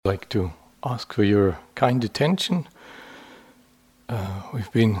I'd like to ask for your kind attention.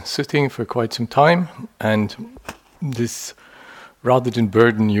 We've been sitting for quite some time, and this, rather than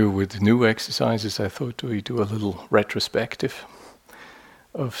burden you with new exercises, I thought we do a little retrospective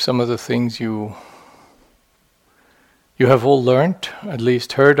of some of the things you have all learned, at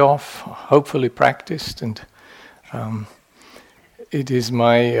least heard of, hopefully practiced, and it is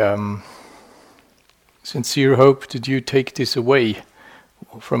my sincere hope that you take this away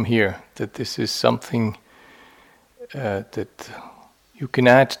from here, that this is something that you can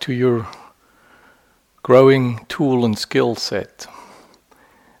add to your growing tool and skill set.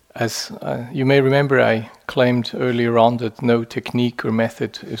 As you may remember, I claimed earlier on that no technique or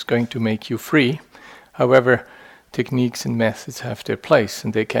method is going to make you free. However, techniques and methods have their place,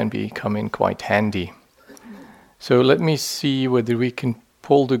 and they can come in quite handy. So let me see whether we can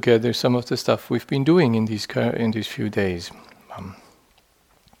pull together some of the stuff we've been doing in these few days.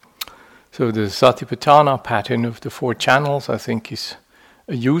 So the Satipatthana pattern of the 4 channels, I think, is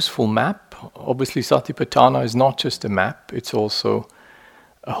a useful map. Obviously, Satipatthana is not just a map, it's also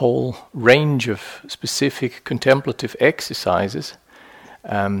a whole range of specific contemplative exercises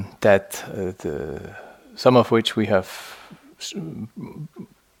that some of which we have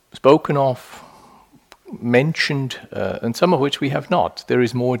spoken of, mentioned, and some of which we have not. There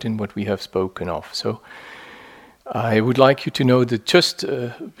is more than what we have spoken of. So I would like you to know that just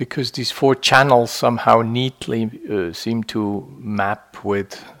because these 4 channels somehow neatly seem to map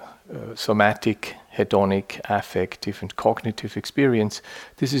with somatic, hedonic, affective and cognitive experience,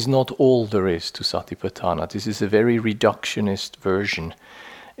 this is not all there is to Satipatthana. This is a very reductionist version.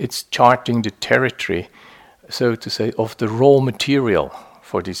 It's charting the territory, so to say, of the raw material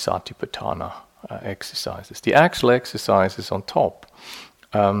for these Satipatthana exercises. The actual exercises on top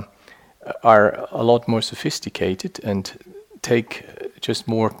are a lot more sophisticated and take just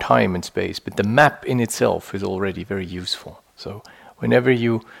more time and space, but the map in itself is already very useful. So whenever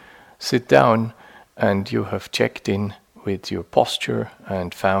you sit down and you have checked in with your posture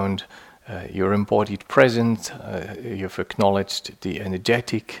and found your embodied presence, you've acknowledged the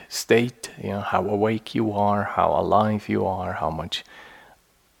energetic state, how awake you are, how alive you are, how much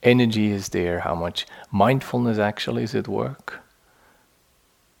energy is there, how much mindfulness actually is at work,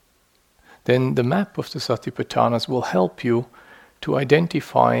 then the map of the Satipatthanas will help you to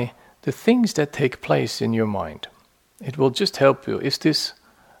identify the things that take place in your mind. It will just help you.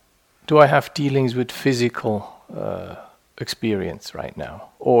 Do I have dealings with physical experience right now?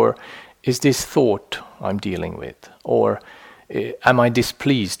 Or is this thought I'm dealing with? Or am I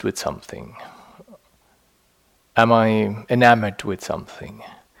displeased with something? Am I enamored with something?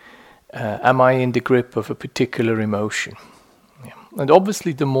 Am I in the grip of a particular emotion? Yeah. And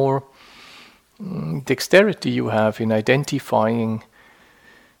obviously the more dexterity you have in identifying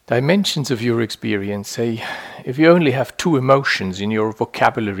dimensions of your experience, say, if you only have 2 emotions in your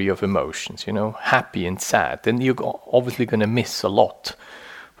vocabulary of emotions, happy and sad, then you're obviously going to miss a lot.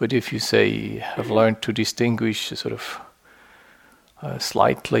 But if you say, have learned to distinguish a sort of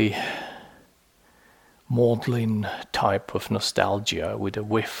slightly maudlin type of nostalgia with a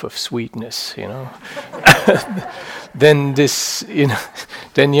whiff of sweetness, then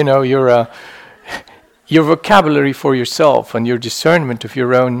your vocabulary for yourself and your discernment of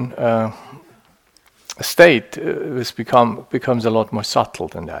your own state becomes a lot more subtle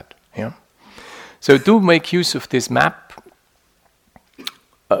than that. So do make use of this map.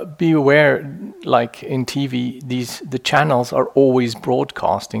 Be aware, like in TV, the channels are always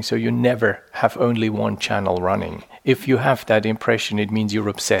broadcasting, so you never have only one channel running. If you have that impression, it means you're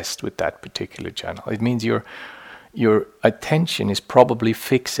obsessed with that particular channel. It means your attention is probably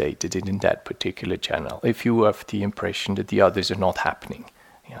fixated in that particular channel, if you have the impression that the others are not happening.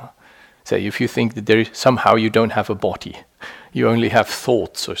 So if you think that somehow you don't have a body, you only have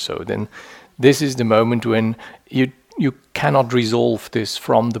thoughts or so, then this is the moment when you cannot resolve this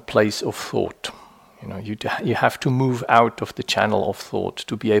from the place of thought. You have to move out of the channel of thought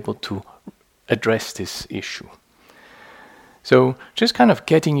to be able to address this issue. So just kind of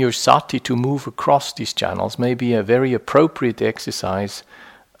getting your sati to move across these channels may be a very appropriate exercise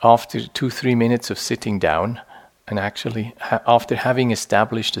after 2-3 minutes of sitting down, and actually after having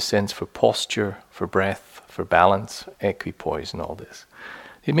established a sense for posture, for breath, for balance, equipoise and all this.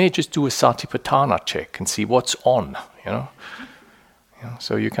 You may just do a Satipatthana check and see what's on,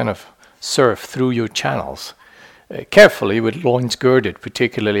 So you kind of surf through your channels. Carefully with loins girded,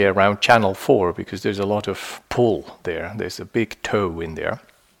 particularly around channel 4, because there's a lot of pull there. There's a big toe in there.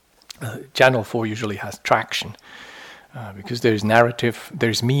 Channel 4 usually has traction because there's narrative,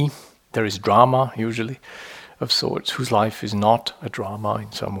 there's me, there is drama usually. of sorts, whose life is not a drama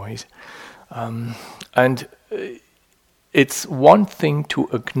in some ways. And it's one thing to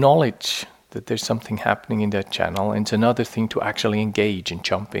acknowledge that there's something happening in that channel, and it's another thing to actually engage and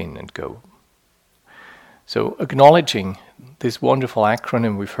jump in and go. So acknowledging this wonderful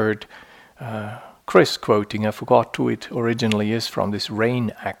acronym we've heard Chris quoting, I forgot who it originally is from, this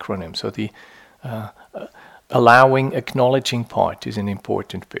RAIN acronym. So the allowing, acknowledging part is an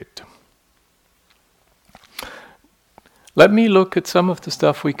important bit. Let me look at some of the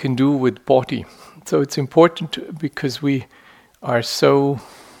stuff we can do with body. So it's important because we are so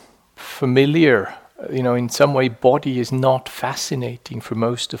familiar, in some way body is not fascinating for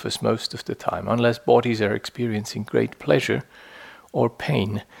most of us most of the time, unless bodies are experiencing great pleasure or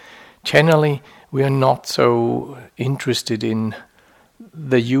pain. Generally, we are not so interested in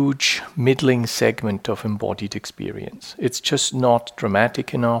the huge middling segment of embodied experience. It's just not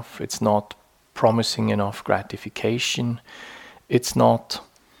dramatic enough, it's not promising enough gratification, it's not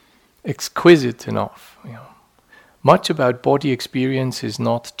exquisite enough. Much about body experience is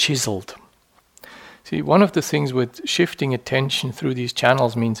not chiseled. See, one of the things with shifting attention through these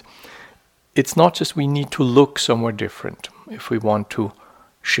channels means it's not just we need to look somewhere different if we want to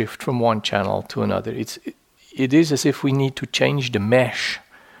shift from one channel to another. It is as if we need to change the mesh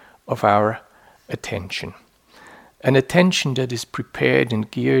of our attention. An attention that is prepared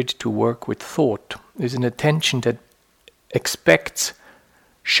and geared to work with thought is an attention that expects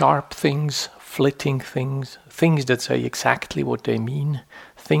sharp things, flitting things, things that say exactly what they mean,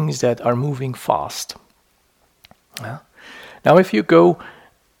 things that are moving fast. Now, if you go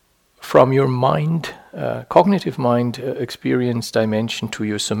from your mind, cognitive mind experience dimension to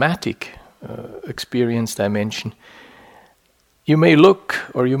your somatic experience dimension, you may look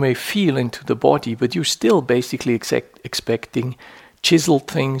or you may feel into the body, but you're still basically expecting chiseled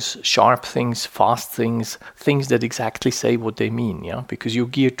things, sharp things, fast things, things that exactly say what they mean, because you're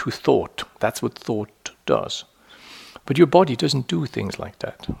geared to thought. That's what thought does. But your body doesn't do things like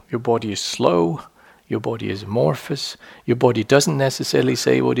that. Your body is slow, your body is amorphous, your body doesn't necessarily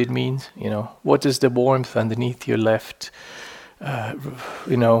say what it means. What does the warmth underneath your left,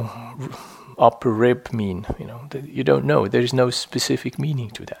 upper rib mean? You don't know. There is no specific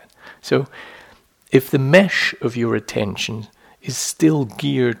meaning to that. So if the mesh of your attention is still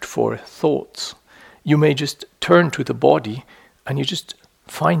geared for thoughts, you may just turn to the body and you just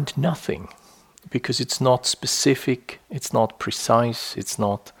find nothing, because it's not specific, it's not precise, it's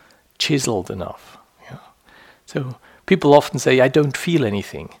not chiseled enough. So people often say, I don't feel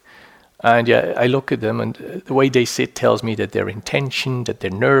anything. And I look at them, and the way they sit tells me that they're in tension, that they're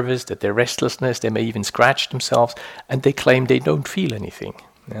nervous, that they're restlessness, they may even scratch themselves, and they claim they don't feel anything.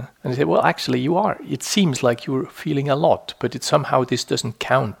 And I say, well, actually you are. It seems like you're feeling a lot, but somehow this doesn't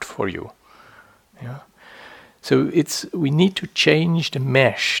count for you. So we need to change the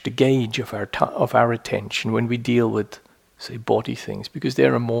mesh, the gauge of our attention when we deal with, say, body things, because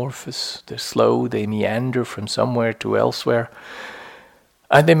they're amorphous, they're slow, they meander from somewhere to elsewhere,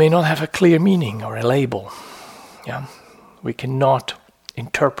 and they may not have a clear meaning or a label. We cannot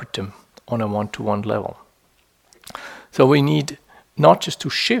interpret them on a one-to-one level. So we need not just to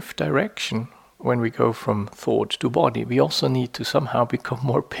shift direction when we go from thought to body, we also need to somehow become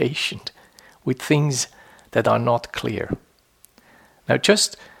more patient with things that are not clear. Now,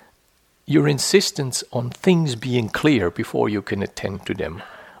 just your insistence on things being clear before you can attend to them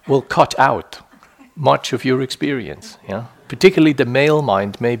will cut out much of your experience. Particularly the male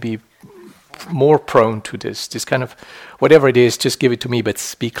mind may be more prone to this kind of, whatever it is, just give it to me,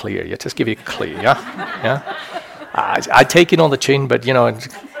 but be clear. Just give it clear. I take it on the chin, but it's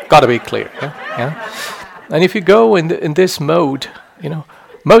got to be clear. And if you go in this mode,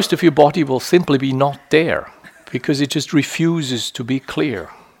 most of your body will simply be not there, because it just refuses to be clear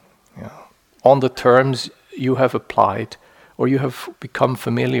on the terms you have applied or you have become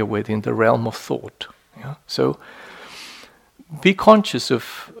familiar with in the realm of thought. So be conscious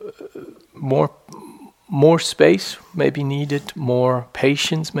of more space may be needed, more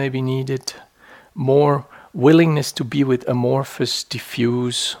patience may be needed, more willingness to be with amorphous,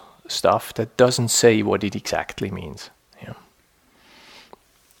 diffuse stuff that doesn't say what it exactly means.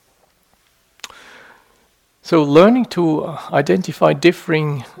 So learning to identify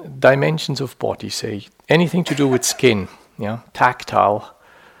differing dimensions of body, say anything to do with skin, tactile.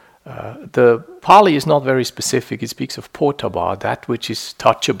 The Pali is not very specific. It speaks of potaba, that which is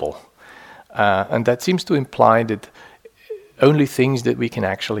touchable. And that seems to imply that only things that we can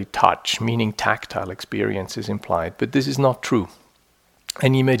actually touch, meaning tactile experience, is implied. But this is not true.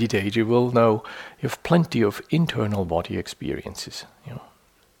 Any meditator will know you have plenty of internal body experiences.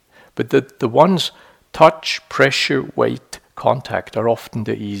 But the ones touch, pressure, weight, contact are often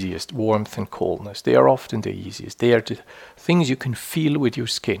the easiest. Warmth and coldness, they are often the easiest. They are the things you can feel with your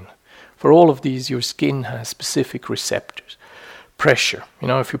skin. For all of these, your skin has specific receptors. Pressure,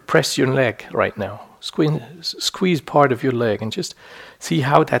 if you press your leg right now, squeeze part of your leg and just see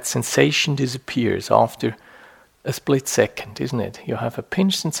how that sensation disappears after a split second, isn't it? You have a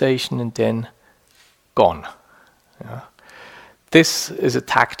pinch sensation and then gone. Yeah. This is a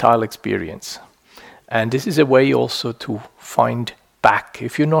tactile experience. And this is a way also to find back.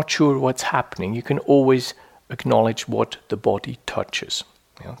 If you're not sure what's happening, you can always acknowledge what the body touches.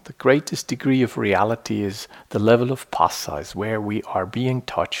 The greatest degree of reality is the level of pasas, where we are being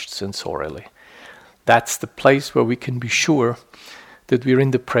touched sensorially. That's the place where we can be sure that we're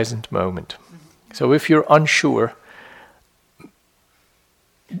in the present moment. So if you're unsure,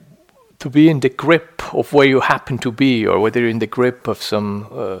 to be in the grip of where you happen to be, or whether you're in the grip of some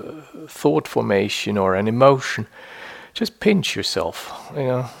thought formation or an emotion, just pinch yourself.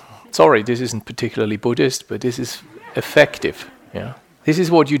 Sorry, this isn't particularly Buddhist, but this is effective. This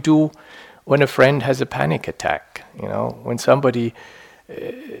is what you do when a friend has a panic attack. When somebody,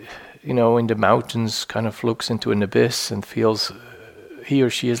 in the mountains kind of looks into an abyss and feels he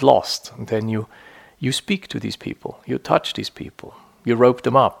or she is lost. And then you speak to these people, you touch these people, you rope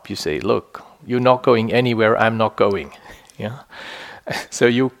them up, you say, look, you're not going anywhere, I'm not going. So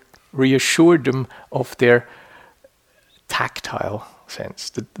you reassure them of their tactile sense.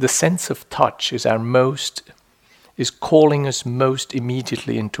 The sense of touch is calling us most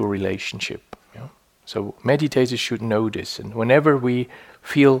immediately into a relationship. So meditators should know this, and whenever we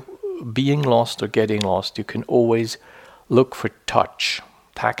feel being lost or getting lost, you can always look for touch,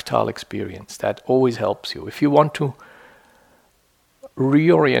 tactile experience. That always helps you. If you want to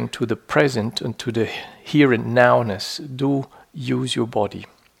reorient to the present and to the here and nowness, do use your body.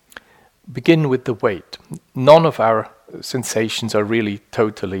 Begin with the weight. None of our sensations are really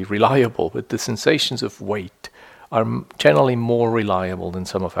totally reliable, but the sensations of weight are generally more reliable than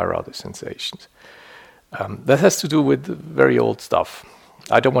some of our other sensations. That has to do with very old stuff.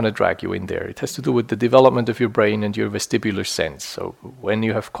 I don't want to drag you in there. It has to do with the development of your brain and your vestibular sense. So when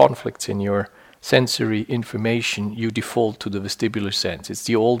you have conflicts in your sensory information, you default to the vestibular sense. It's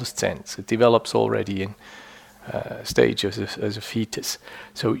the oldest sense. It develops already in stage as a fetus.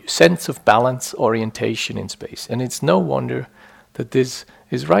 So sense of balance, orientation in space. And it's no wonder that this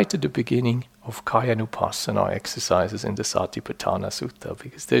is right at the beginning of Kayanupassana exercises in the Satipatthana Sutta,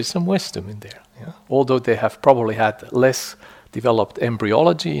 because there's some wisdom in there. Although they have probably had less developed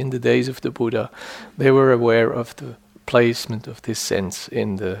embryology in the days of the Buddha, they were aware of the placement of this sense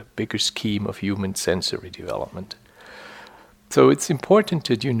in the bigger scheme of human sensory development. So it's important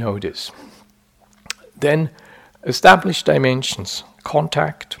that you know this. Then establish dimensions,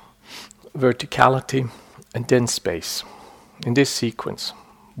 contact, verticality, and then space. In this sequence,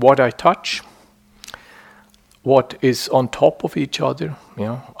 what I touch, what is on top of each other,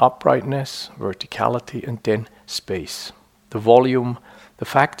 uprightness, verticality, and then space. The volume, the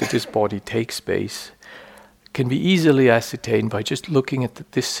fact that this body takes space, can be easily ascertained by just looking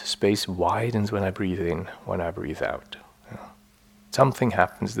at this space widens when I breathe in, when I breathe out. Something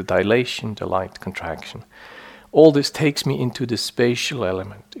happens, the dilation, the light contraction. All this takes me into the spatial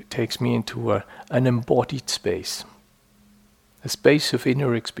element. It takes me into an embodied space, a space of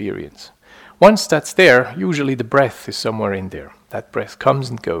inner experience. Once that's there, usually the breath is somewhere in there. That breath comes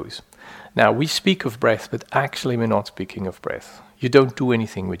and goes. Now, we speak of breath, but actually we're not speaking of breath. You don't do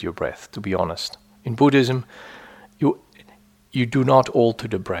anything with your breath, to be honest. In Buddhism, you do not alter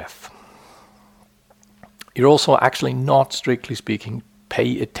the breath. You're also actually not, strictly speaking,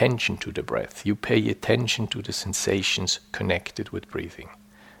 pay attention to the breath. You pay attention to the sensations connected with breathing.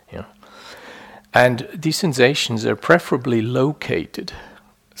 And these sensations are preferably located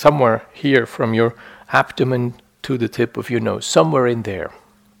somewhere here from your abdomen to the tip of your nose, somewhere in there.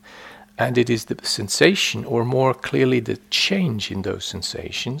 And it is the sensation, or more clearly the change in those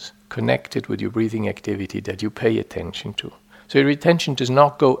sensations connected with your breathing activity, that you pay attention to. So your attention does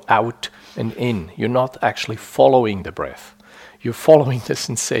not go out and in. You're not actually following the breath. You're following the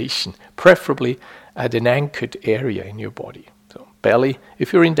sensation, preferably at an anchored area in your body. So belly,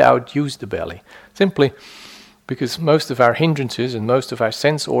 if you're in doubt, use the belly. Simply because most of our hindrances and most of our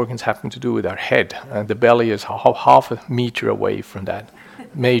sense organs happen to do with our head. And the belly is half a meter away from that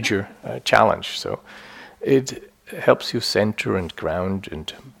major challenge. So it helps you center and ground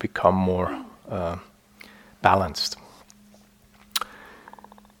and become more balanced.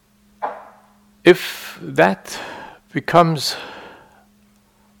 If that becomes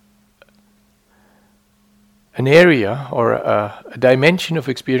an area or a dimension of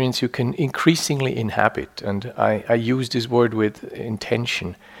experience you can increasingly inhabit. And I use this word with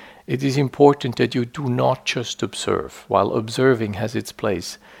intention. It is important that you do not just observe. While observing has its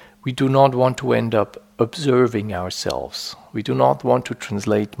place, we do not want to end up observing ourselves. We do not want to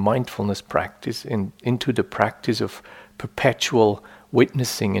translate mindfulness practice into the practice of perpetual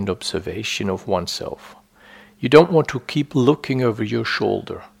witnessing and observation of oneself. You don't want to keep looking over your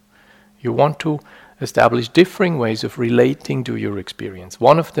shoulder. You want to establish differing ways of relating to your experience.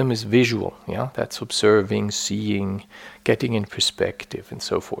 One of them is visual, that's observing, seeing, getting in perspective, and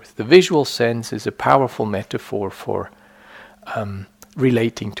so forth. The visual sense is a powerful metaphor for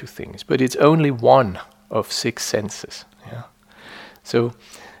relating to things, but it's only one of 6 senses. So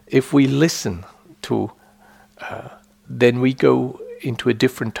if we listen to, then we go into a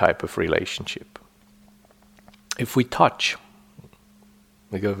different type of relationship. If we touch,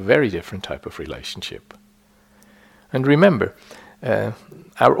 we go a very different type of relationship. And remember,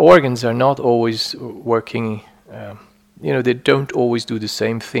 our organs are not always working, they don't always do the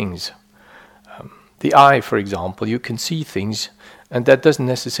same things. The eye, for example, you can see things, and that doesn't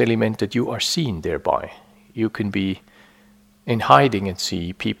necessarily mean that you are seen thereby. You can be in hiding and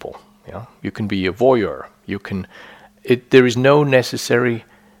see people. You can be a voyeur. There is no necessary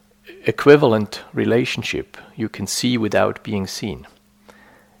equivalent relationship. You can see without being seen.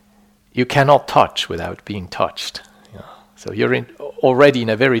 You cannot touch without being touched. So you're already in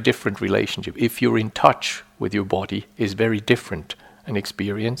a very different relationship. If you're in touch with your body, is very different an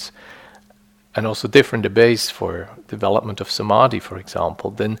experience, and also different a base for development of samadhi, for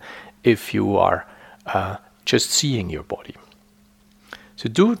example, than if you are just seeing your body. So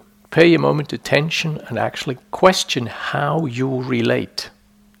do pay a moment attention and actually question how you relate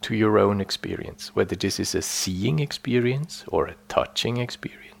to your own experience, whether this is a seeing experience or a touching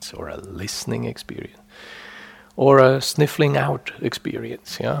experience or a listening experience or a sniffling out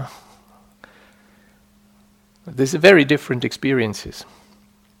experience. These are very different experiences.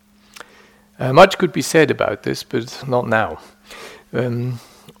 Much could be said about this, but not now.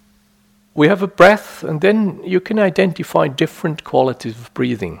 We have a breath, and then you can identify different qualities of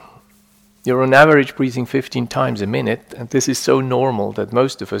breathing. You're on average breathing 15 times a minute, and this is so normal that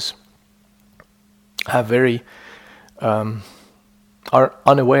most of us have are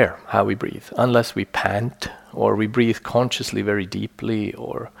unaware how we breathe, unless we pant, or we breathe consciously very deeply,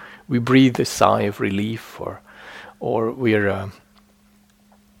 or we breathe a sigh of relief, or we're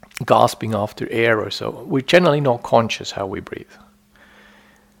gasping after air or so. We're generally not conscious how we breathe.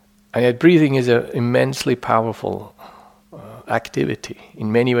 And yet breathing is an immensely powerful activity.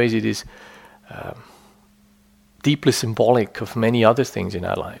 In many ways it is deeply symbolic of many other things in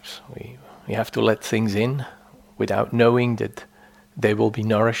our lives. We have to let things in without knowing that they will be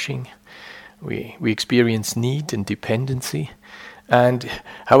nourishing. We experience need and dependency. And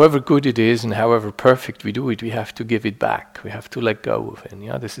however good it is and however perfect we do it, we have to give it back. We have to let go of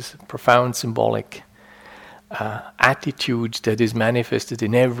it. This is a profound symbolic attitude that is manifested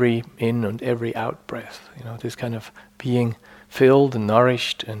in every in and every out breath. This kind of being filled and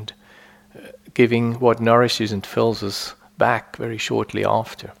nourished and giving what nourishes and fills us back very shortly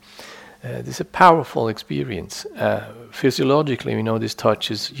after. This is a powerful experience. Physiologically, we know this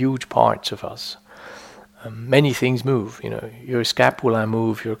touches huge parts of us. Many things move. Your scapula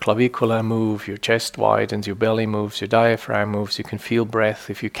move, your clavicula move, your chest widens, your belly moves, your diaphragm moves. You can feel breath.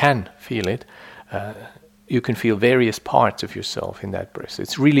 If you can feel it, you can feel various parts of yourself in that breath.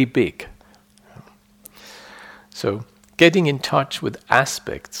 It's really big. So getting in touch with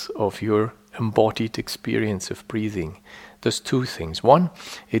aspects of your embodied experience of breathing does 2 things. One,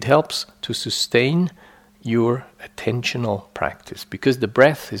 it helps to sustain your attentional practice. Because the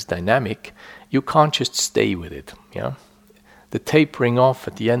breath is dynamic, you can't just stay with it. The tapering off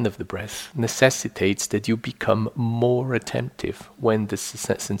at the end of the breath necessitates that you become more attentive when the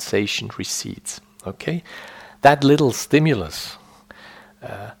sensation recedes. Okay? That little stimulus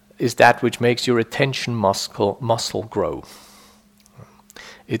is that which makes your attention muscle grow.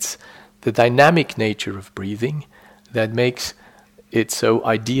 It's the dynamic nature of breathing that makes it so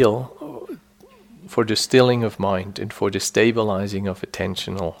ideal for the stilling of mind and for the stabilizing of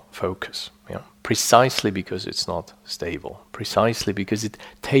attentional focus. Precisely because it's not stable, precisely because it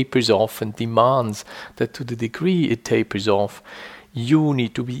tapers off and demands that to the degree it tapers off, you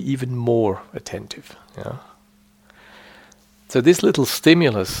need to be even more attentive. So this little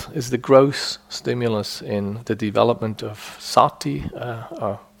stimulus is the growth stimulus in the development of sati,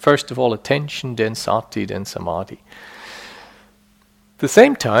 first of all attention, then sati, then samadhi. At the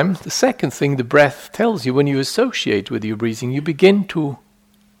same time, the second thing the breath tells you, when you associate with your breathing, you begin to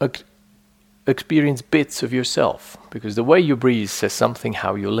experience bits of yourself, because the way you breathe says something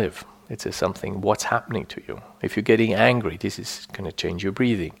how you live. It says something what's happening to you. If you're getting angry, this is going to change your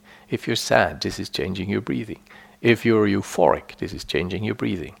breathing. If you're sad, this is changing your breathing. If you're euphoric, this is changing your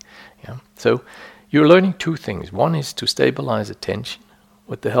breathing. Yeah? So you're learning two things. One is to stabilize attention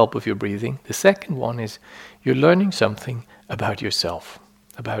with the help of your breathing. The second one is you're learning something about yourself,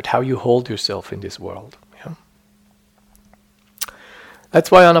 about how you hold yourself in this world. Yeah? That's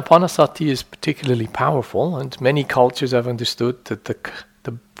why Anapanasati is particularly powerful, and many cultures have understood that the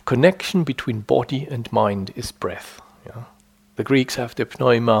connection between body and mind is breath. Yeah? The Greeks have their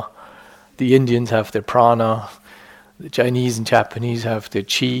pneuma, the Indians have their prana, the Chinese and Japanese have their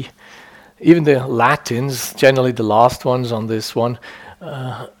chi. Even the Latins, generally the last ones on this one,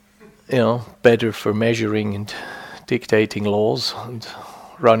 better for measuring and dictating laws and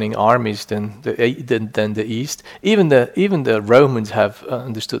running armies than the East. Even the Romans have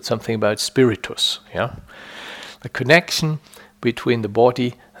understood something about spiritus. Yeah, the connection between the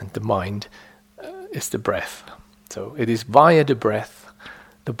body and the mind is the breath. So it is via the breath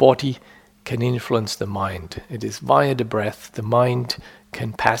the body can influence the mind. It is via the breath the mind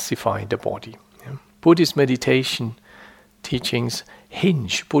can pacify the body. Yeah? Buddhist meditation teachings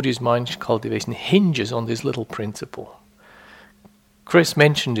hinge, Buddhist mind cultivation hinges on this little principle. Chris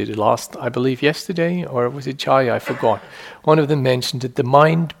mentioned it last, I believe yesterday, or was it Chai? I forgot. One of them mentioned that the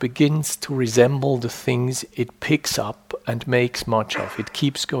mind begins to resemble the things it picks up and makes much of. It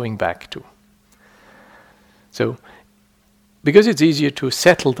keeps going back to. So, because it's easier to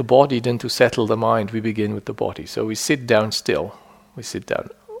settle the body than to settle the mind, we begin with the body. So we sit down still. We sit down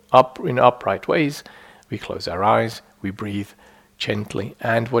up in upright ways. We close our eyes. We breathe gently.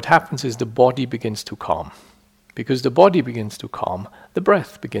 And what happens is the body begins to calm. Because the body begins to calm, the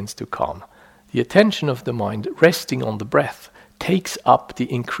breath begins to calm. The attention of the mind resting on the breath takes up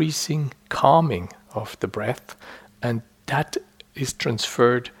the increasing calming of the breath, and that is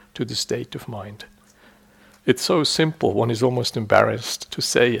transferred to the state of mind. It's so simple, one is almost embarrassed to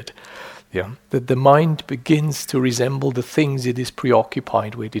say it. Yeah, that the mind begins to resemble the things it is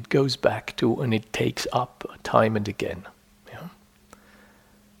preoccupied with. It goes back to and it takes up time and again. Yeah.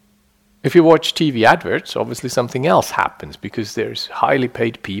 If you watch TV adverts, obviously something else happens, because there's highly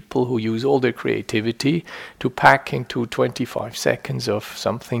paid people who use all their creativity to pack into 25 seconds of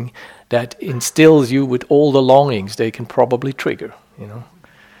something that instills you with all the longings they can probably trigger. You know,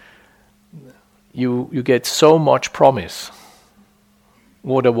 you get so much promise.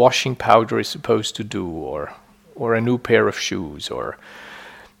 What a washing powder is supposed to do, or a new pair of shoes, or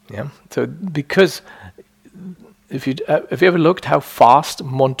yeah. So because if you ever looked how fast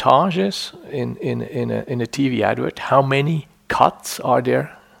montage is in a TV advert, how many cuts are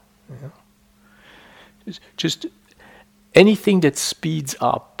there? Yeah. Just anything that speeds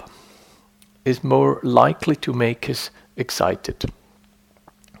up is more likely to make us excited,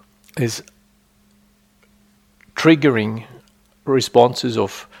 is triggering responses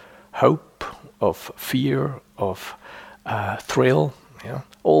of hope, of fear, of thrill, yeah?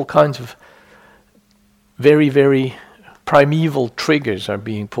 All kinds of very, very primeval triggers are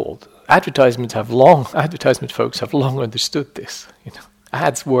being pulled. Advertisement folks have long understood this. You know,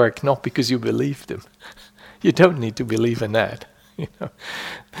 ads work not because you believe them. You don't need to believe an ad. You know,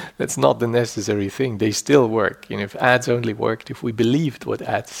 that's not the necessary thing. They still work. You know, if ads only worked if we believed what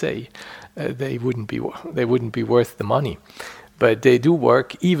ads say, they wouldn't be worth the money. But they do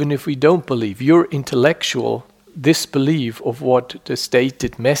work even if we don't believe. Your intellectual disbelief of what the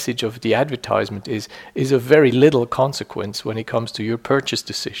stated message of the advertisement is of very little consequence when it comes to your purchase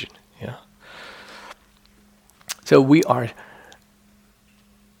decision. Yeah. So we are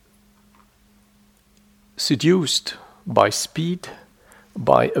seduced by speed,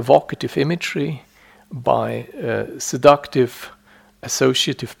 by evocative imagery, by seductive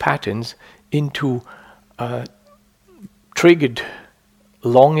associative patterns into triggered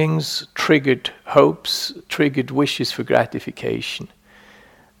longings, triggered hopes, triggered wishes for gratification.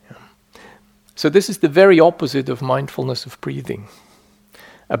 Yeah. So this is the very opposite of mindfulness of breathing.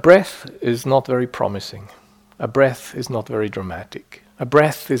 A breath is not very promising. A breath is not very dramatic. A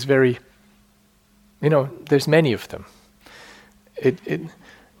breath is very, there's many of them.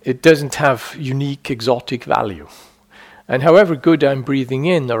 It doesn't have unique, exotic value. And however good I'm breathing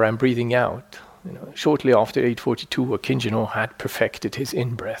in or I'm breathing out, shortly after 8:42, Akincano had perfected his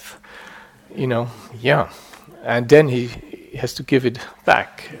in-breath. And then he has to give it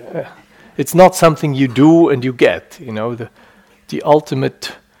back. It's not something you do and you get, the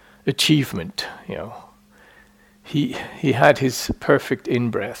ultimate achievement, He had his perfect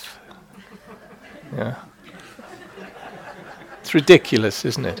in-breath. Yeah. It's ridiculous,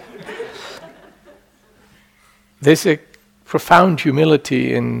 isn't it? there's a profound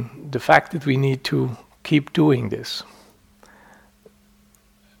humility in the fact that we need to keep doing this.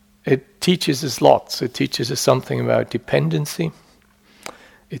 It teaches us lots. It teaches us something about dependency.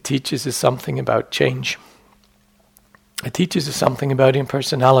 It teaches us something about change. It teaches us something about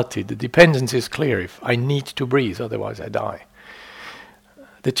impersonality. The dependency is clear. If I need to breathe, otherwise I die.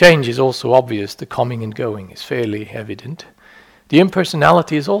 The change is also obvious. The coming and going is fairly evident. The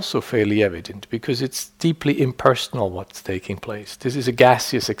impersonality is also fairly evident because it's deeply impersonal what's taking place. This is a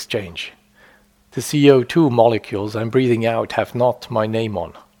gaseous exchange. The CO2 molecules I'm breathing out have not my name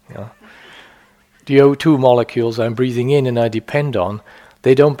on. Yeah. The O2 molecules I'm breathing in and I depend on,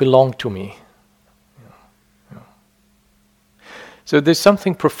 they don't belong to me. Yeah. So there's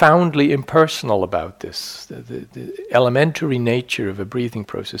something profoundly impersonal about this. The elementary nature of a breathing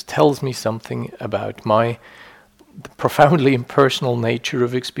process tells me something about the profoundly impersonal nature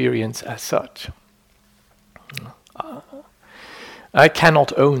of experience as such. I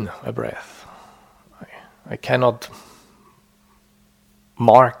cannot own a breath. I cannot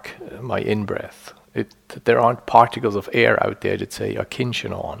mark my in-breath. There aren't particles of air out there that say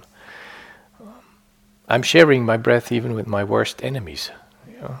Akincano on. I'm sharing my breath even with my worst enemies.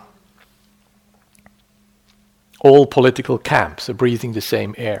 Yeah. All political camps are breathing the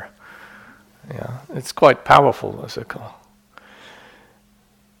same air. Yeah, it's quite powerful as a call.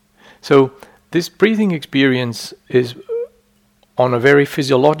 So this breathing experience is, on a very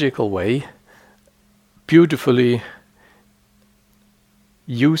physiological way, beautifully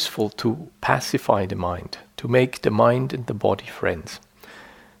useful to pacify the mind, to make the mind and the body friends.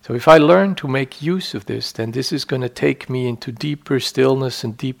 So if I learn to make use of this, then this is going to take me into deeper stillness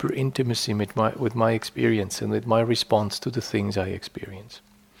and deeper intimacy with my experience and with my response to the things I experience.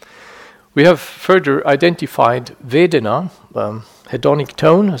 We have further identified Vedana, hedonic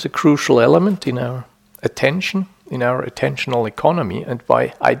tone, as a crucial element in our attention, in our attentional economy, and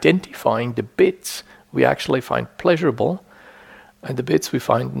by identifying the bits we actually find pleasurable and the bits we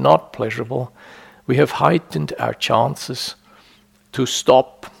find not pleasurable, we have heightened our chances to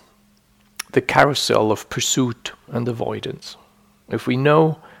stop the carousel of pursuit and avoidance. If we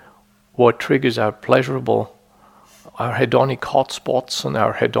know what triggers our pleasurable, our hedonic hotspots and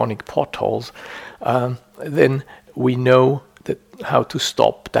our hedonic potholes, then we know how to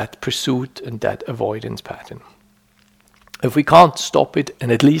stop that pursuit and that avoidance pattern. If we can't stop it,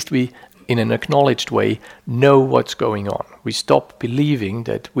 and at least we, in an acknowledged way, know what's going on. We stop believing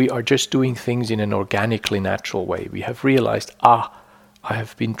that we are just doing things in an organically natural way. We have realized, I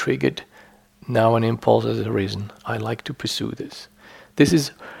have been triggered. Now an impulse has arisen. I like to pursue this. This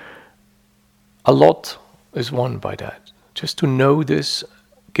is a lot is won by that. Just to know this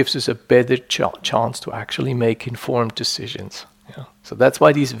gives us a better chance to actually make informed decisions. Yeah. So that's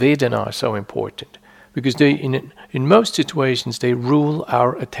why these Vedana are so important, because they, in most situations, they rule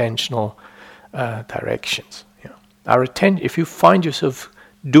our attentional directions. Yeah. If you find yourself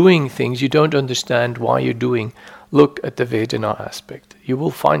doing things you don't understand why you're doing, look at the Vedana aspect. You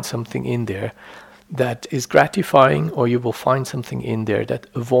will find something in there that is gratifying, or you will find something in there that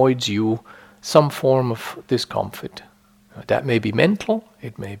avoids you some form of discomfort. That may be mental,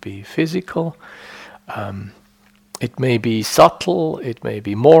 it may be physical, it may be subtle, it may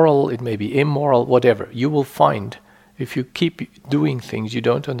be moral, it may be immoral, whatever. You will find, if you keep doing things you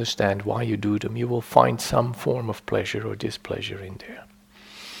don't understand why you do them, you will find some form of pleasure or displeasure in there.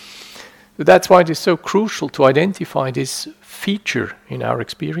 So that's why it is so crucial to identify this feature in our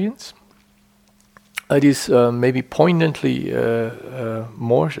experience. It is maybe poignantly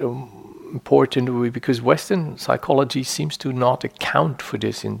more important because Western psychology seems to not account for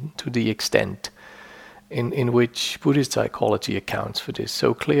this to the extent in which Buddhist psychology accounts for this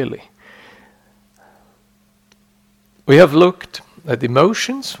so clearly. We have looked at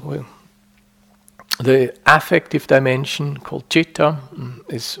emotions. The affective dimension called citta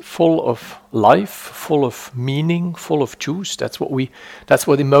is full of life, full of meaning, full of juice. That's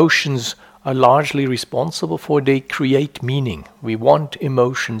what emotions are largely responsible for. They create meaning. We want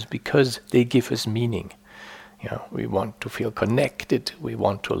emotions because they give us meaning. We want to feel connected. We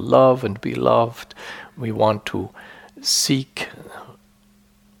want to love and be loved. We want to seek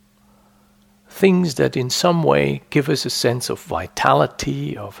things that in some way give us a sense of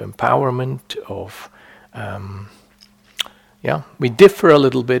vitality, of empowerment, of we differ a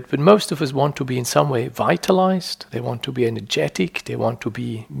little bit, but most of us want to be in some way vitalized. They want to be energetic. They want to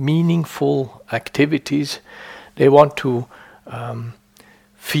be meaningful activities. They want to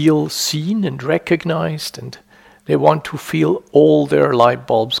feel seen and recognized, and they want to feel all their light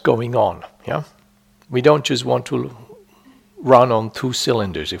bulbs going on. Yeah, we don't just want to run on 2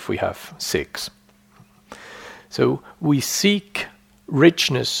 cylinders if we have 6. So we seek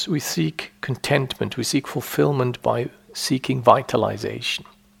richness, we seek contentment, we seek fulfillment by seeking vitalization.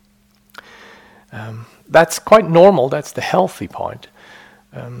 That's quite normal, that's the healthy part.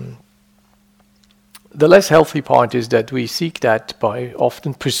 The less healthy part is that we seek that by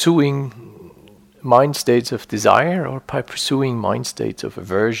often pursuing mind states of desire, or by pursuing mind states of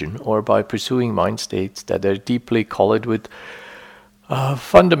aversion, or by pursuing mind states that are deeply colored with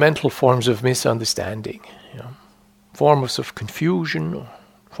fundamental forms of misunderstanding, forms of confusion, or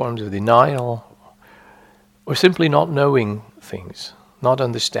forms of denial, or simply not knowing things, not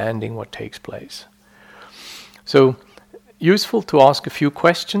understanding what takes place. So, useful to ask a few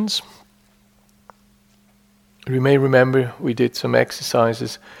questions. You may remember we did some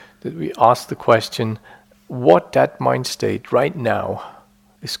exercises that we asked the question, what that mind state right now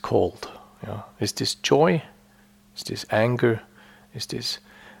is called. Is this joy? Is this anger? Is this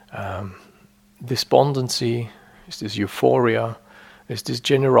despondency? Is this euphoria? Is this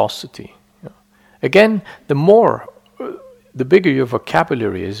generosity? Again, the bigger your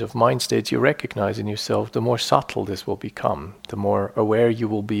vocabulary is of mind states you recognize in yourself, the more subtle this will become, the more aware you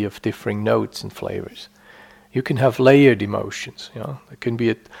will be of differing notes and flavors. You can have layered emotions. There can be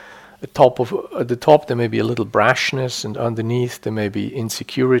at the top there may be a little brashness, and underneath there may be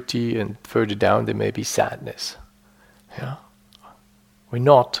insecurity, and further down there may be sadness. We're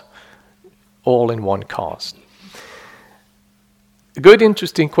not all in one cast. A good,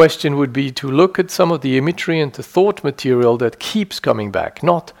 interesting question would be to look at some of the imagery and the thought material that keeps coming back,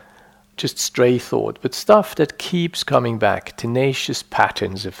 not just stray thought, but stuff that keeps coming back, tenacious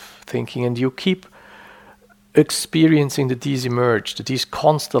patterns of thinking, and you keep experiencing that these emerge, that these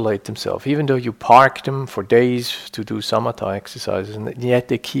constellate themselves, even though you park them for days to do samatha exercises, and yet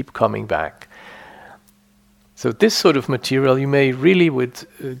they keep coming back. So this sort of material you may really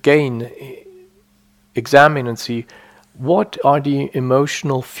examine and see what are the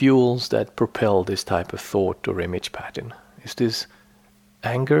emotional fuels that propel this type of thought or image pattern. Is this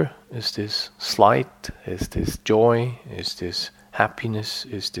anger? Is this slight? Is this joy? Is this happiness?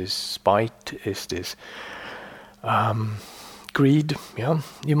 Is this spite? Is this greed?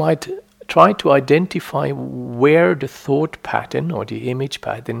 You might try to identify where the thought pattern or the image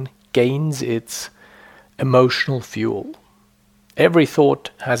pattern gains its emotional fuel. Every thought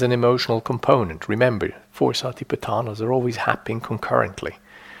has an emotional component. Remember, 4 satipatthanas are always happening concurrently.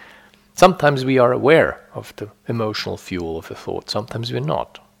 Sometimes we are aware of the emotional fuel of a thought, sometimes we're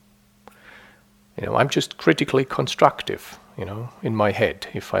not. I'm just critically constructive, in my head.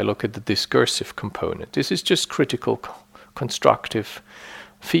 If I look at the discursive component, this is just critical, constructive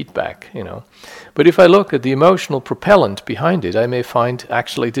feedback, But if I look at the emotional propellant behind it, I may find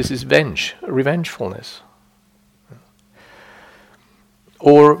actually this is revengefulness.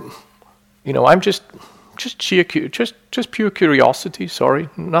 Or, I'm just pure curiosity. Sorry,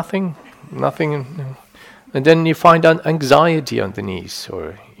 nothing. And then you find anxiety underneath,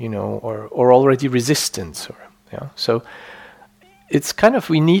 or already resistance, So it's kind of,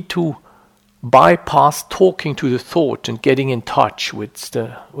 we need to bypass talking to the thought and getting in touch with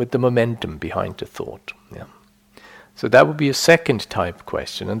the momentum behind the thought. So that would be a second type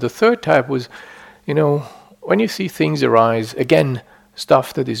question. And the third type was, when you see things arise again.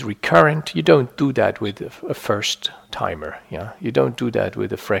 Stuff that is recurrent, you don't do that with a first timer. You don't do that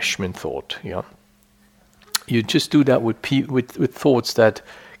with a freshman thought. You just do that with thoughts that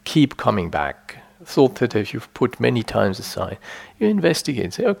keep coming back. Thought that if you've put many times aside, you investigate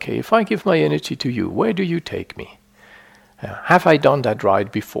and say, okay, if I give my energy to you, where do you take me? Have I done that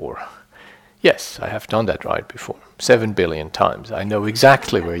ride before? Yes, I have done that ride before. 7 billion times. I know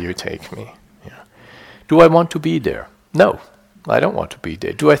exactly where you take me. Do I want to be there? No. I don't want to be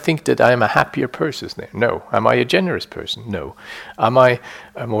there. Do I think that I am a happier person there? No. Am I a generous person? No. Am I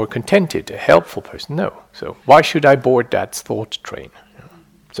a more contented, a helpful person? No. So why should I board that thought train?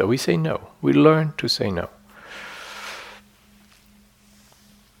 So we say no. We learn to say no.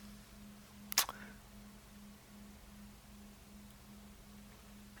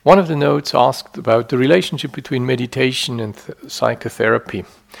 One of the notes asked about the relationship between meditation and psychotherapy.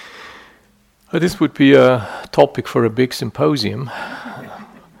 This would be a topic for a big symposium.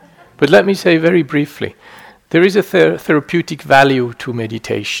 But let me say very briefly, there is a therapeutic value to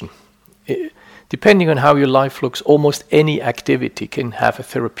meditation. Depending on how your life looks, almost any activity can have a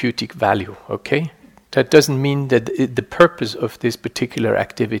therapeutic value, okay? That doesn't mean that the purpose of this particular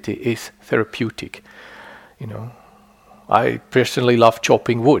activity is therapeutic. I personally love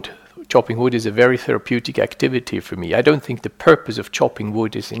chopping wood. Chopping wood is a very therapeutic activity for me. I don't think the purpose of chopping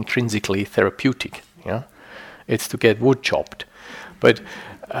wood is intrinsically therapeutic. It's to get wood chopped. But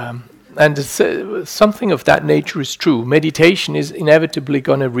And something of that nature is true. Meditation is inevitably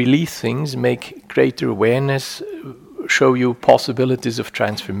going to release things, make greater awareness, show you possibilities of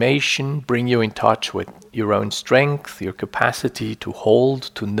transformation, bring you in touch with your own strength, your capacity to hold,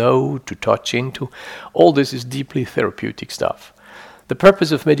 to know, to touch into. All this is deeply therapeutic stuff. The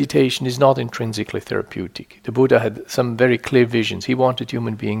purpose of meditation is not intrinsically therapeutic. The Buddha had some very clear visions. He wanted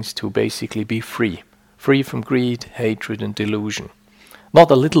human beings to basically be free from greed, hatred, and delusion.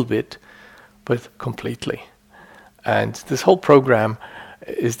 Not a little bit, but completely. And this whole program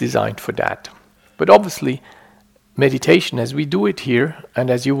is designed for that. But obviously, meditation, as we do it here, and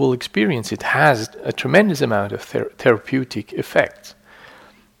as you will experience, it has a tremendous amount of therapeutic effects.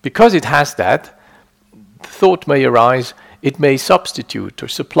 Because it has that, the thought may arise, it may substitute or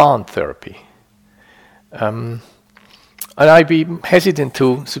supplant therapy. And I'd be hesitant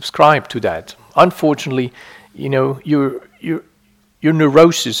to subscribe to that. Unfortunately, your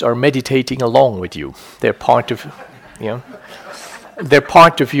neuroses are meditating along with you. They're part of, they're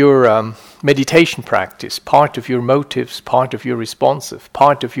part of your meditation practice, part of your motives, part of your responsive,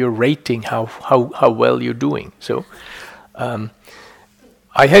 part of your rating how well you're doing. So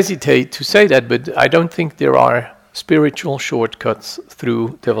I hesitate to say that, but I don't think there are spiritual shortcuts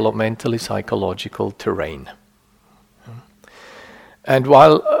through developmentally psychological terrain. And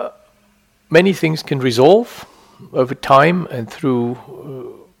while many things can resolve over time and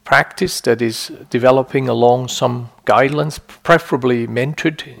through practice that is developing along some guidelines, preferably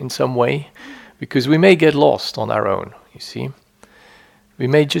mentored in some way, because we may get lost on our own, you see. We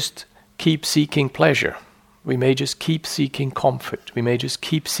may just keep seeking pleasure. We may just keep seeking comfort. We may just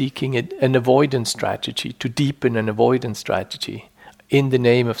keep seeking an avoidance strategy, to deepen an avoidance strategy in the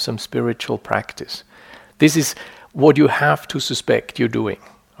name of some spiritual practice. This is what you have to suspect you're doing,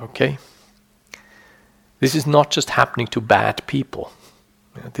 okay? This is not just happening to bad people.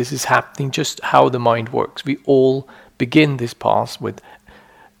 This is happening just how the mind works. We all begin this path with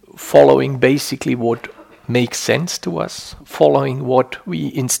following basically what makes sense to us, following what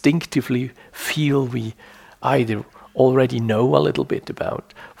we instinctively feel we either already know a little bit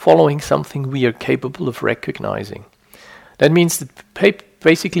about, following something we are capable of recognizing. That means that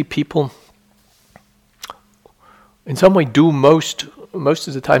basically people in some way do most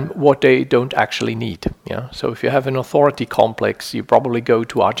of the time what they don't actually need. Yeah. So if you have an authority complex, you probably go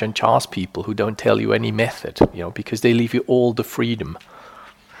to Ajahn Chah's people who don't tell you any method, because they leave you all the freedom.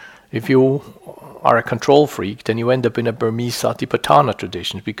 If you are a control freak, then you end up in a Burmese Satipatthana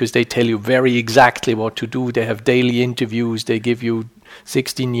tradition because they tell you very exactly what to do. They have daily interviews. They give you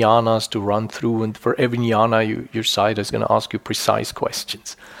 16 jhanas to run through, and for every jhana, your side is going to ask you precise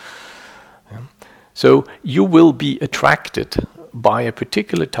questions. Yeah. So you will be attracted by a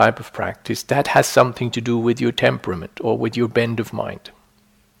particular type of practice that has something to do with your temperament or with your bend of mind.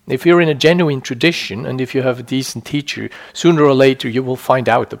 If you're in a genuine tradition and if you have a decent teacher, sooner or later you will find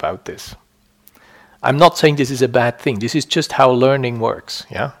out about this. I'm not saying this is a bad thing. This is just how learning works.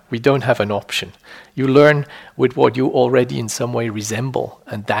 Yeah, we don't have an option. You learn with what you already in some way resemble,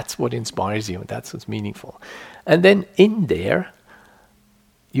 and that's what inspires you, and that's what's meaningful. And then in there,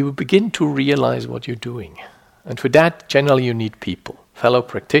 you begin to realize what you're doing. And for that, generally you need people, fellow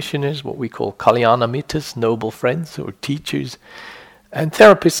practitioners, what we call kalyana mittas, noble friends or teachers. And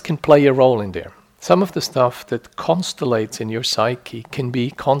therapists can play a role in there. Some of the stuff that constellates in your psyche can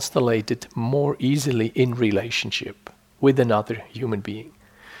be constellated more easily in relationship with another human being.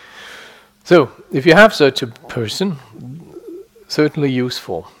 So, if you have such a person, certainly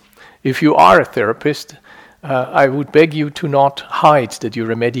useful. If you are a therapist, I would beg you to not hide that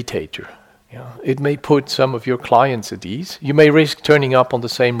you're a meditator. It may put some of your clients at ease. You may risk turning up on the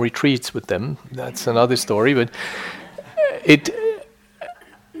same retreats with them. That's another story. But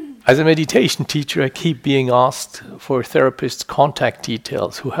as a meditation teacher, I keep being asked for therapists' contact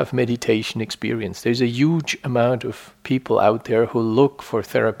details who have meditation experience. There's a huge amount of people out there who look for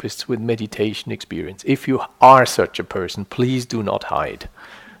therapists with meditation experience. If you are such a person, please do not hide.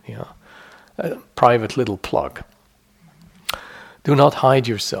 A private little plug. Do not hide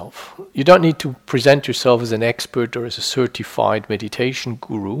yourself. You don't need to present yourself as an expert or as a certified meditation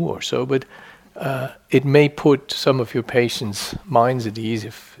guru or so, but it may put some of your patients' minds at ease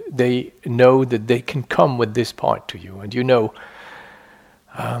if they know that they can come with this part to you. And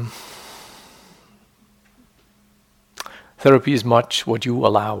therapy is much what you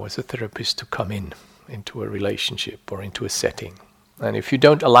allow as a therapist to come into a relationship or into a setting. And if you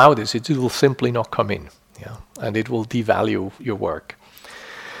don't allow this, it will simply not come in. And it will devalue your work.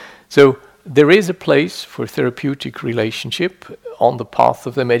 So there is a place for therapeutic relationship on the path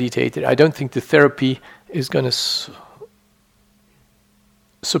of the meditator. I don't think the therapy is going to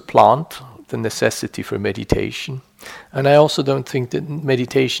supplant the necessity for meditation. And I also don't think that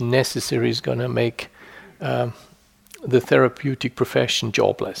meditation necessarily is going to make the therapeutic profession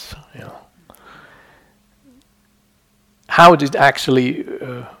jobless. How it actually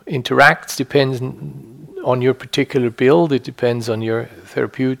interacts depends on your particular build. It depends on your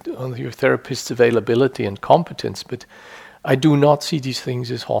therapist's availability and competence. But I do not see these things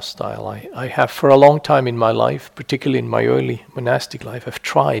as hostile. I have for a long time in my life, particularly in my early monastic life, I've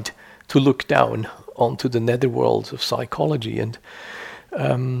tried to look down onto the netherworlds of psychology, and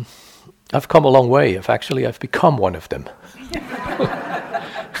I've come a long way. I've become one of them.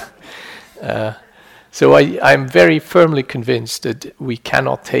 So I'm very firmly convinced that we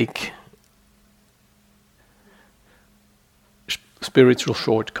cannot take spiritual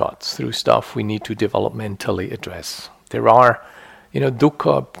shortcuts through stuff we need to developmentally address. There are,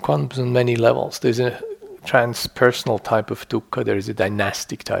 dukkha comes on many levels. There's a transpersonal type of dukkha, there is a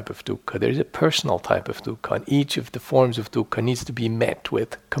dynastic type of dukkha, there is a personal type of dukkha, and each of the forms of dukkha needs to be met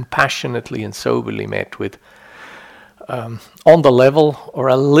with, compassionately and soberly met with, on the level or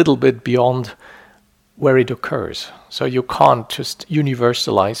a little bit beyond where it occurs. So you can't just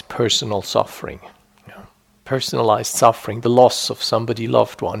universalize personal suffering. Personalized suffering, the loss of somebody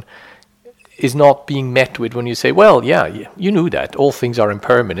loved one, is not being met with when you say, well, yeah, you knew that. All things are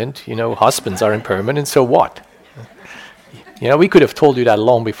impermanent. Husbands are impermanent, so what? We could have told you that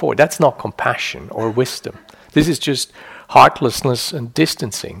long before. That's not compassion or wisdom. This is just heartlessness and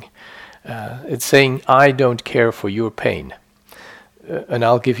distancing. It's saying, I don't care for your pain, and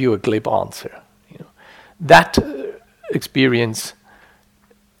I'll give you a glib answer. That experience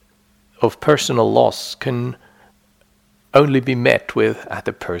of personal loss can only be met with at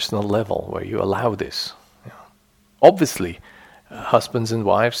a personal level where you allow this. Obviously, husbands and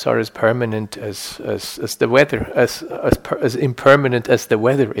wives are as permanent as the weather, as impermanent as the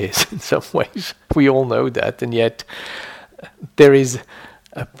weather is in some ways. We all know that, and yet there is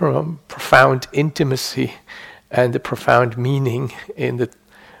a profound intimacy and a profound meaning in the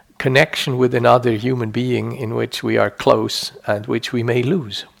connection with another human being in which we are close and which we may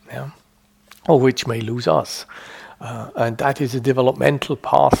lose, or which may lose us. And that is a developmental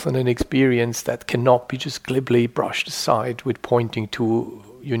path and an experience that cannot be just glibly brushed aside with pointing to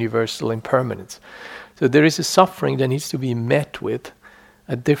universal impermanence. So there is a suffering that needs to be met with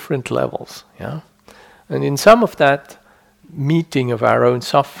at different levels. And in some of that meeting of our own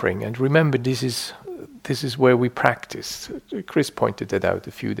suffering, and remember this is where we practice. Chris pointed that out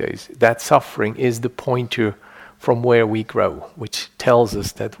a few days. That suffering is the pointer from where we grow, which tells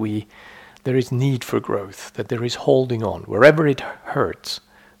us that there is need for growth, that there is holding on. Wherever it hurts,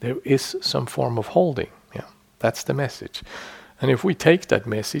 there is some form of holding. That's the message. And if we take that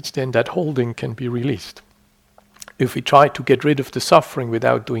message, then that holding can be released. If we try to get rid of the suffering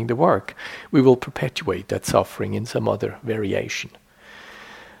without doing the work, we will perpetuate that suffering in some other variation.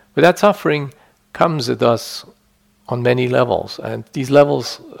 But that suffering comes at us on many levels, and these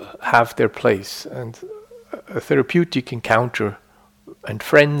levels have their place. And a therapeutic encounter and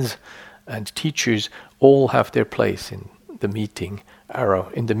friends and teachers all have their place in the meeting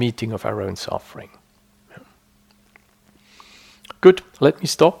of our own suffering. Good. Let me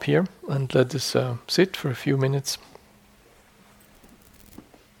stop here and let us sit for a few minutes.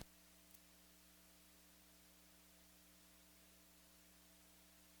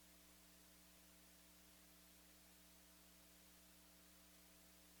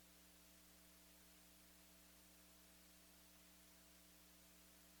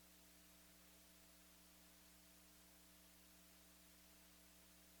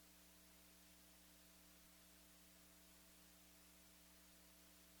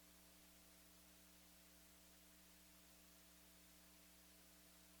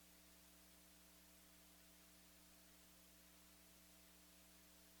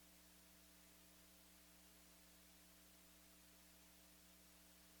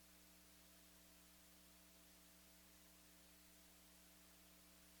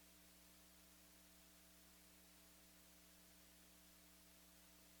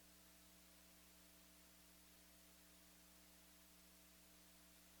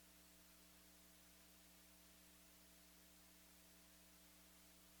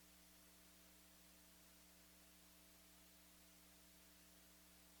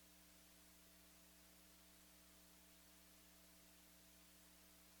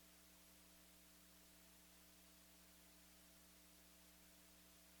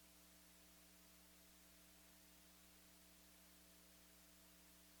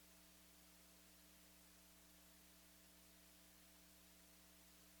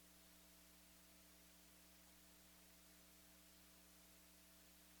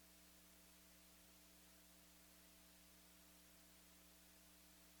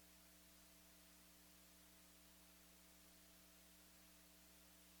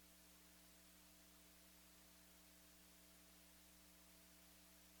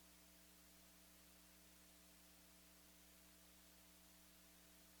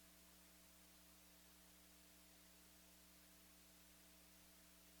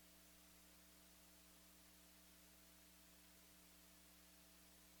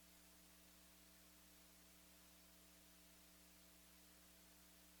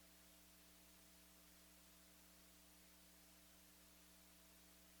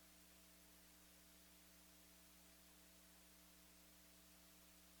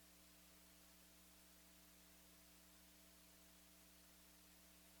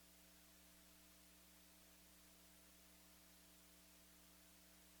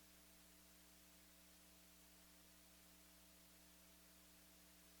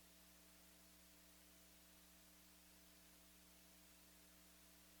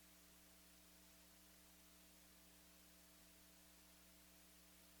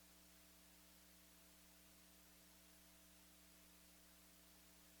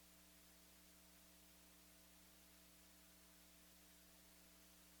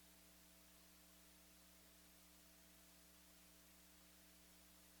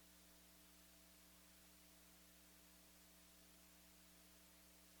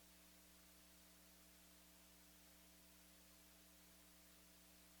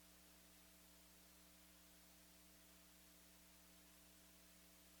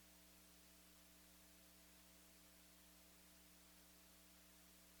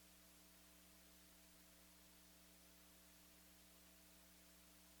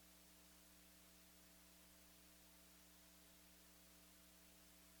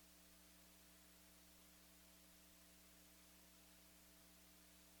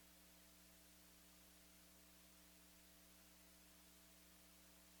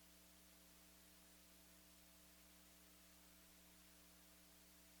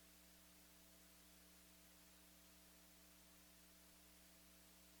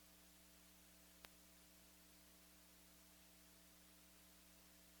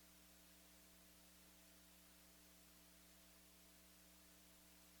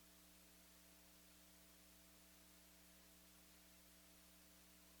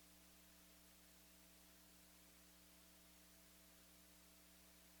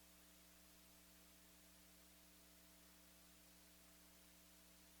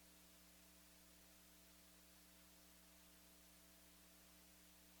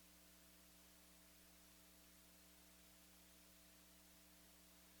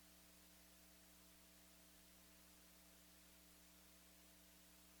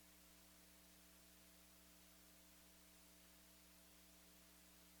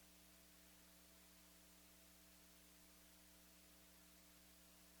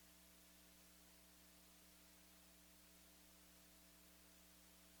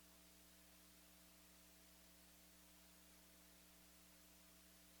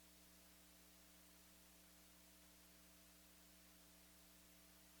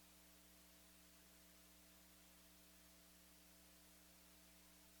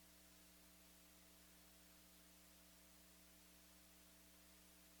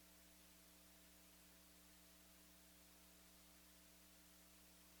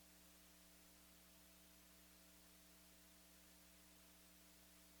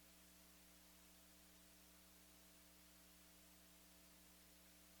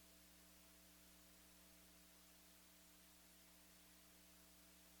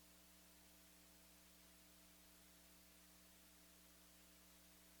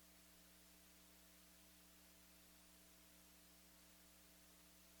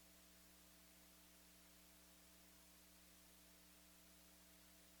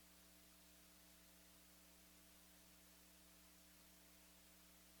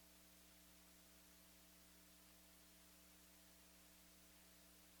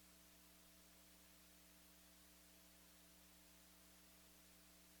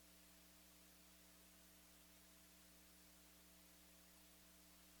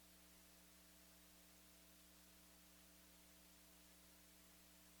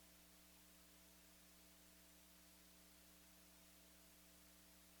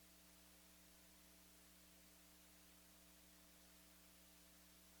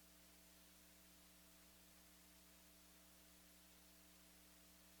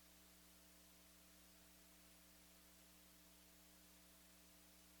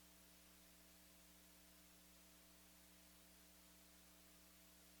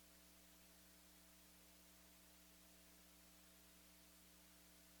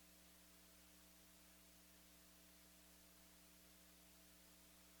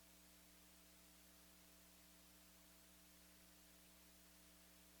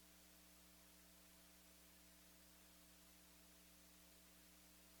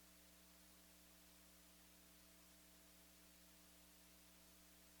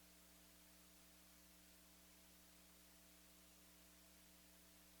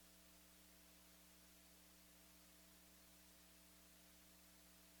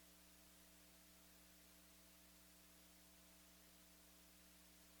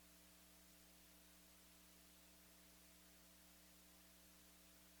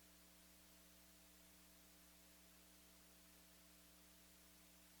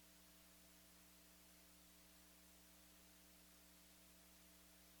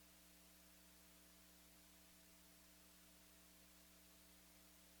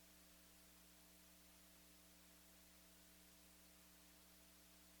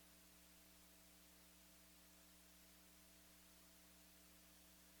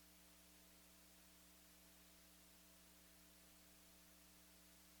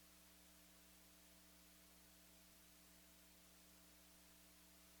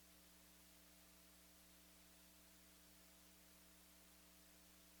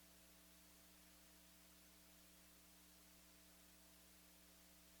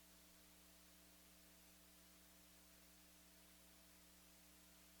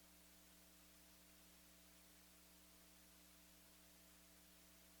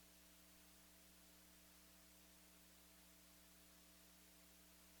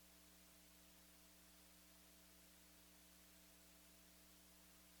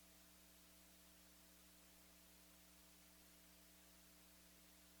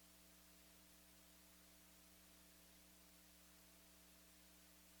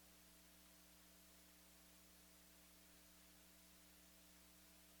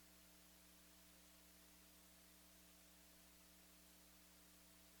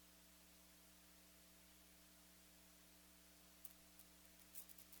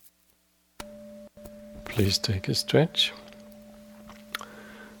 Please take a stretch.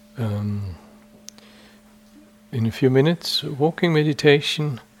 In a few minutes, walking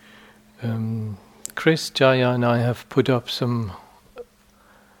meditation. Chris, Jaya and I have put up some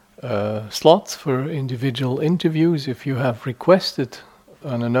slots for individual interviews. If you have requested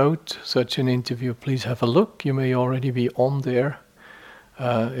on a note such an interview, please have a look. You may already be on there.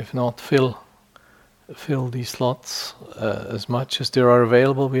 If not, fill these slots as much as there are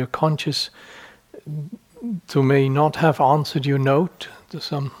available. We are conscious to may not have answered your note.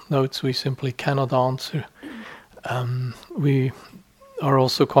 Some notes we simply cannot answer. We are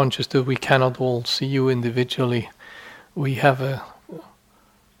also conscious that we cannot all see you individually. We have a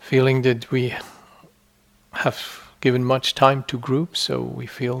feeling that we have given much time to groups, so we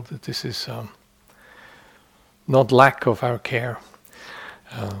feel that this is not lack of our care.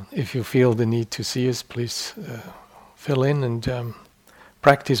 If you feel the need to see us, please fill in and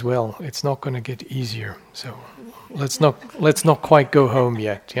practice well. It's not going to get easier, so let's not quite go home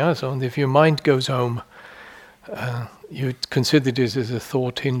yet. Yeah. So if your mind goes home, you consider this as a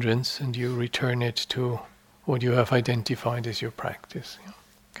thought hindrance, and you return it to what you have identified as your practice. Yeah.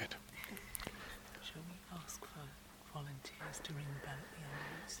 Good. Shall we ask for volunteers to ring back the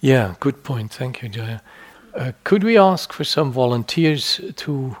ambulance? Yeah, good point. Thank you, Jaya. Could we ask for some volunteers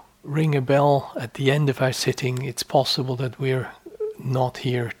to ring a bell at the end of our sitting? It's possible that we're not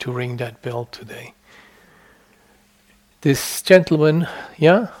here to ring that bell today. This gentleman,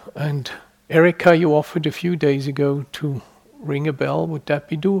 yeah, and Erica, you offered a few days ago to ring a bell. Would that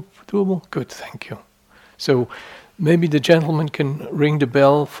be doable? Good, thank you. So maybe the gentleman can ring the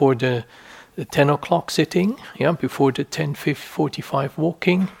bell for the 10 o'clock sitting, yeah, before the 10:45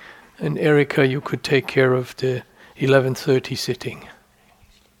 walking. And Erica, you could take care of the 11:30 sitting.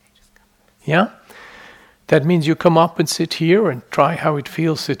 Yeah? That means you come up and sit here and try how it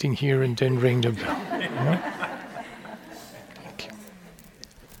feels sitting here and then ring the bell. Yeah? Thank you.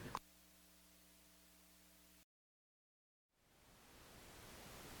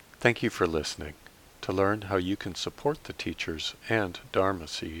 Thank you for listening. To learn how you can support the teachers and Dharma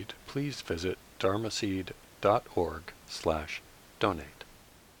Seed, please visit dharmaseed.org/donate.